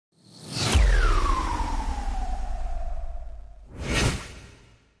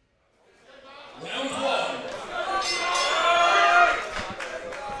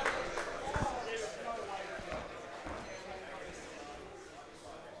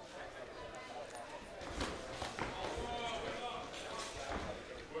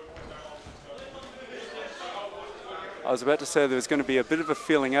I was about to say there was going to be a bit of a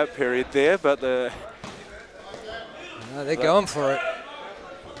feeling out period there, but they're going for it.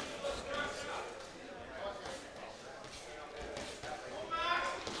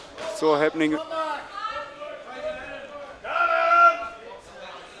 It's all happening.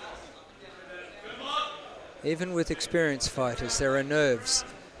 Even with experienced fighters, there are nerves.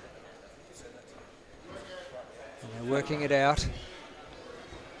 And they're working it out.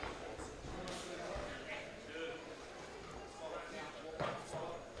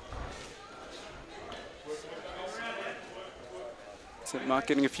 So Mark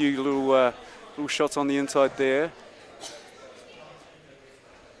getting a few little shots on the inside there.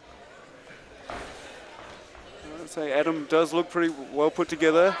 I'd say Adam does look pretty well put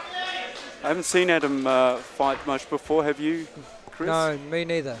together. I haven't seen Adam fight much before, have you, Chris? No, me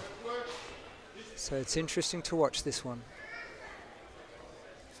neither. So it's interesting to watch this one.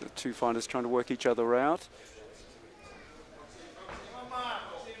 So the two fighters trying to work each other out.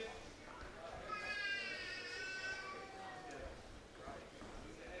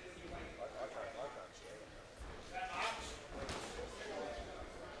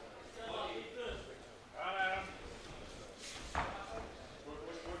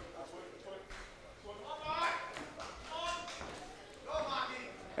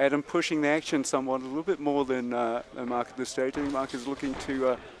 Adam pushing the action somewhat, a little bit more than Mark at this stage. I think Mark is looking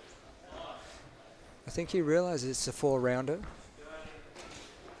to... I think he realises it's a 4-rounder.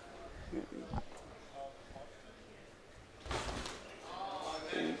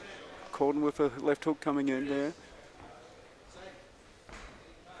 Caught him with a left hook coming in there.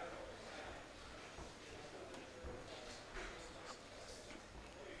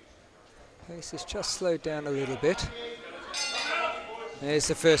 Pace has just slowed down a little bit. There's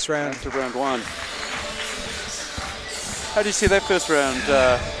the first round. To round one. How do you see that first round,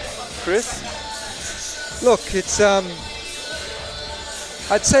 Chris? Look, it's I'd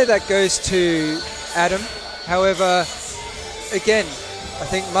say that goes to Adam. However, again, I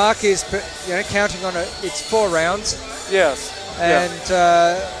think Mark is counting on it. It's 4 rounds. Yes. And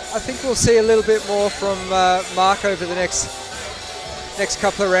I think we'll see a little bit more from Mark over the next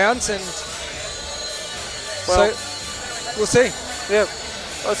couple of rounds, and well, so we'll see. Yeah,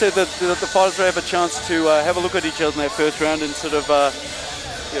 I'd say that the fighters will have a chance to have a look at each other in that first round and sort of,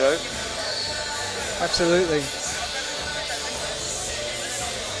 Absolutely.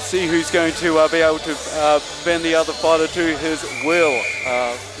 See who's going to be able to bend the other fighter to his will.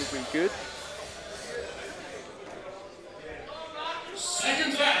 Would be good.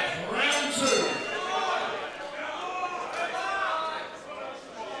 Second half, round 2.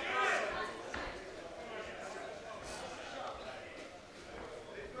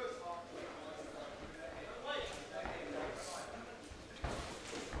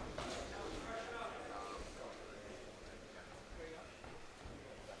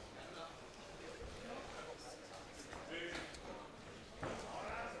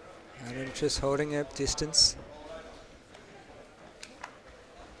 Adam just holding up distance.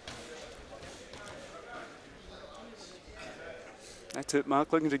 That's it,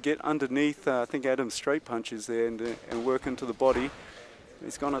 Mark, looking to get underneath, I think, Adam's straight punches there and work into the body.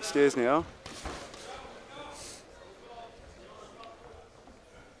 He's gone upstairs now.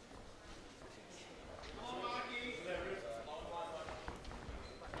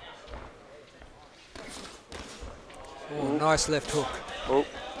 Oh, nice left hook. Oh.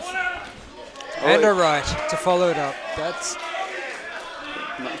 And a right to follow it up. That's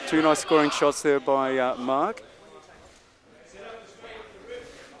 2 nice scoring shots there by Mark.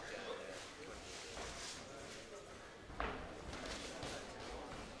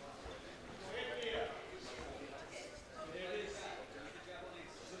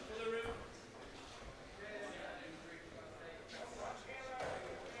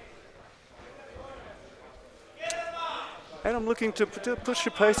 And I'm looking to push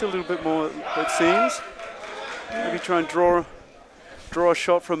your pace a little bit more, it seems. Maybe try and draw a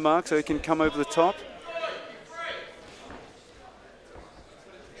shot from Mark so he can come over the top.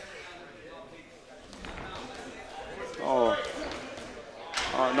 Oh,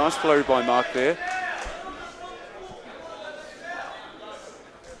 nice flurry by Mark there.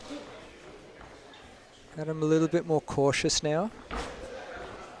 Adam a little bit more cautious now.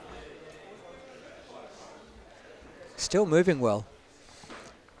 Still moving well.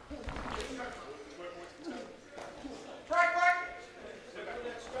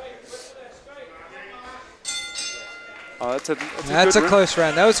 Oh, that's a close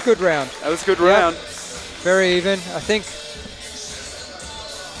round. That was a good round. That was a good round. Very even. I think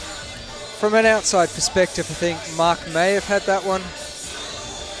from an outside perspective, I think Mark may have had that one.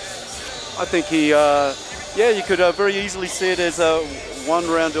 I think he Yeah, you could very easily see it as a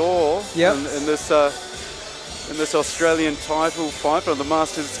one-round all Yep. in this Australian title fight for the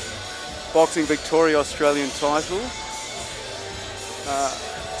Masters Boxing Victoria Australian title.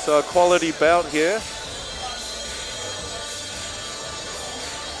 So a quality bout here.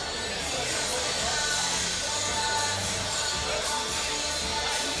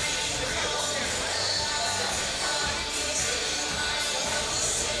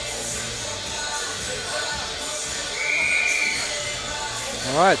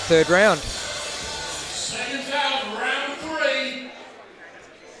 All right, third round. Seconds out, round 3.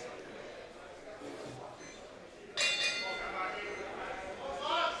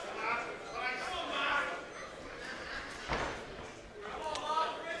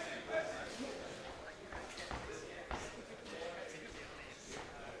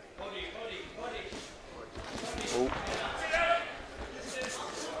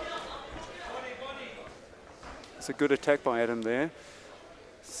 It's a good attack by Adam there.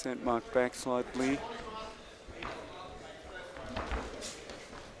 Sent Mark back slightly.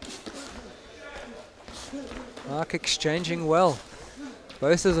 Mark exchanging well.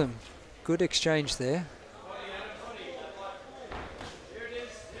 Both of them. Good exchange there.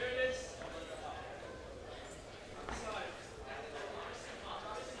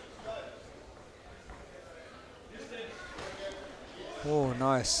 Oh,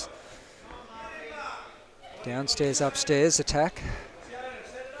 nice. Downstairs, upstairs attack.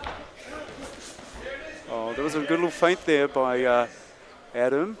 Oh, there was a good little feint there by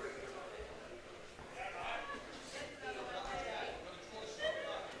Adam.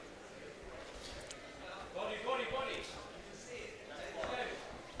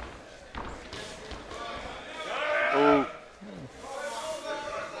 Oh.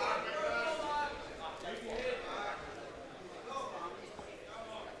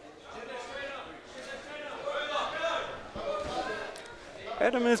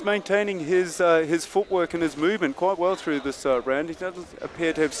 Adam is maintaining his footwork and his movement quite well through this round. He doesn't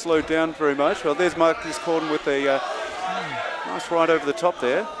appear to have slowed down very much. Well, there's Marcus Corden with a nice right over the top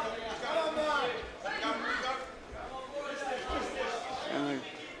there.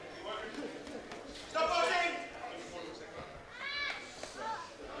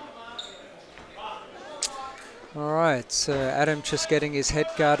 All right, so Adam just getting his head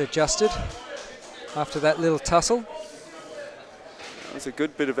guard adjusted after that little tussle. There's a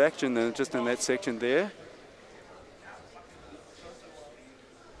good bit of action there, just in that section there.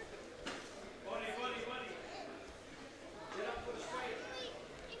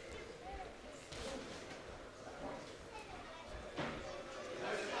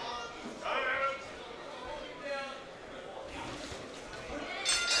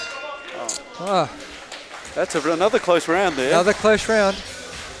 Oh, That's another close round there. another close round.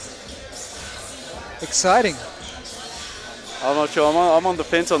 Exciting. I'm not sure. I'm on the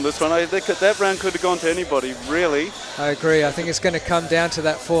fence on this one. That round could have gone to anybody, really. I agree. I think it's going to come down to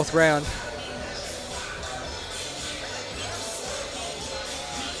that fourth round.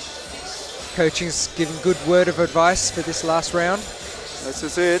 Coaching's giving good word of advice for this last round. This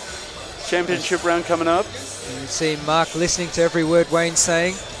is it. Championship round coming up. And you see Mark listening to every word Wayne's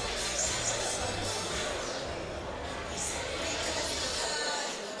saying.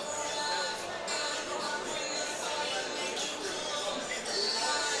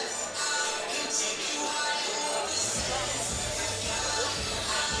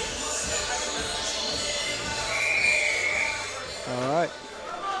 All right.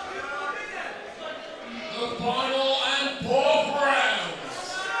 The final and fourth round.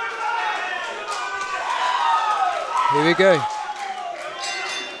 Here we go.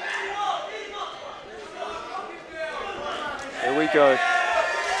 Here we go.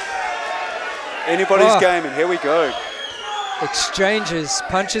 Anybody's game, and here we go. Exchanges,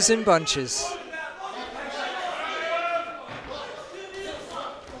 punches in bunches.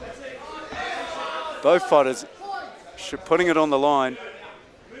 Both fighters putting it on the line.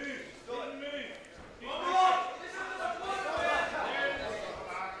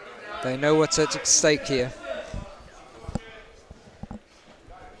 They know what's at stake here.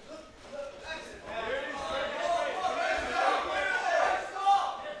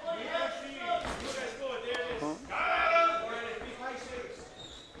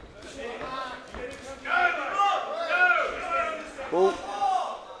 Oh.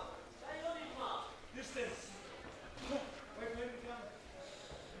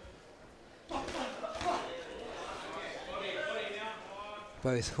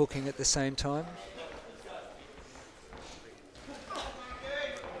 Both hooking at the same time.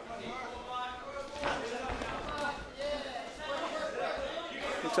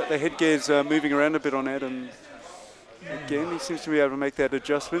 Looks like the headgear's moving around a bit on Adam. Again, he seems to be able to make that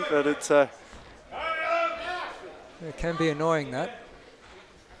adjustment, but it's... It can be annoying, that.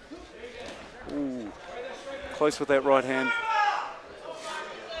 Ooh, close with that right hand.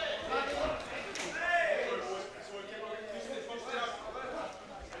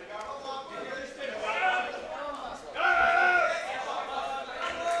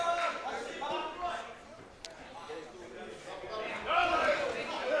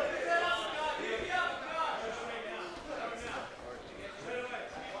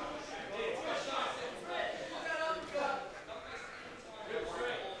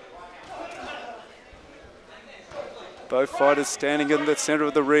 Both fighters standing in the center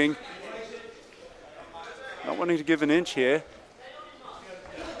of the ring. Not wanting to give an inch here.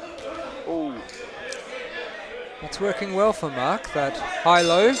 Oh. It's working well for Mark, that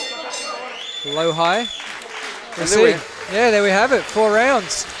high-low, low-high. We'll see. Yeah, there we have it, 4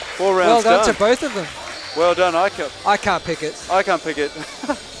 rounds. 4 rounds well done to both of them. Well done, I can't pick it. I can't pick it.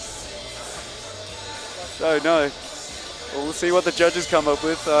 So no. Well, we'll see what the judges come up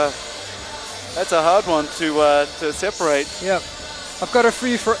with. That's a hard one to separate. Yeah, I've got a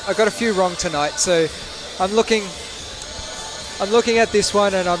few wrong tonight, so I'm looking at this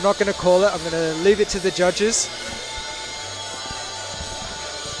one, and I'm not going to call it. I'm going to leave it to the judges.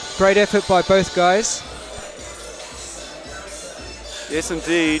 Great effort by both guys. Yes,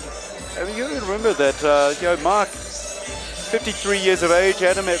 indeed. I mean, you got to remember that Mark, 53 years of age,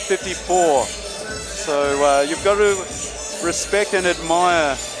 Adam at 54. So you've got to respect and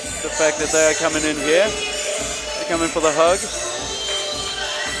admire the fact that they are coming in here. They're coming for the hug.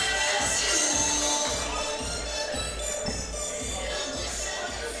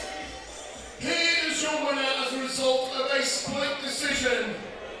 Here is your winner as a result of a split decision.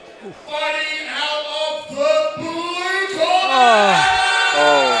 Fighting out of the blue corner.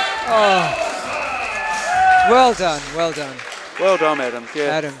 Well done, well done. Well done, Adam. Yeah.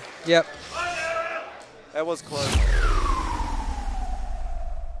 Adam, yep. That was close.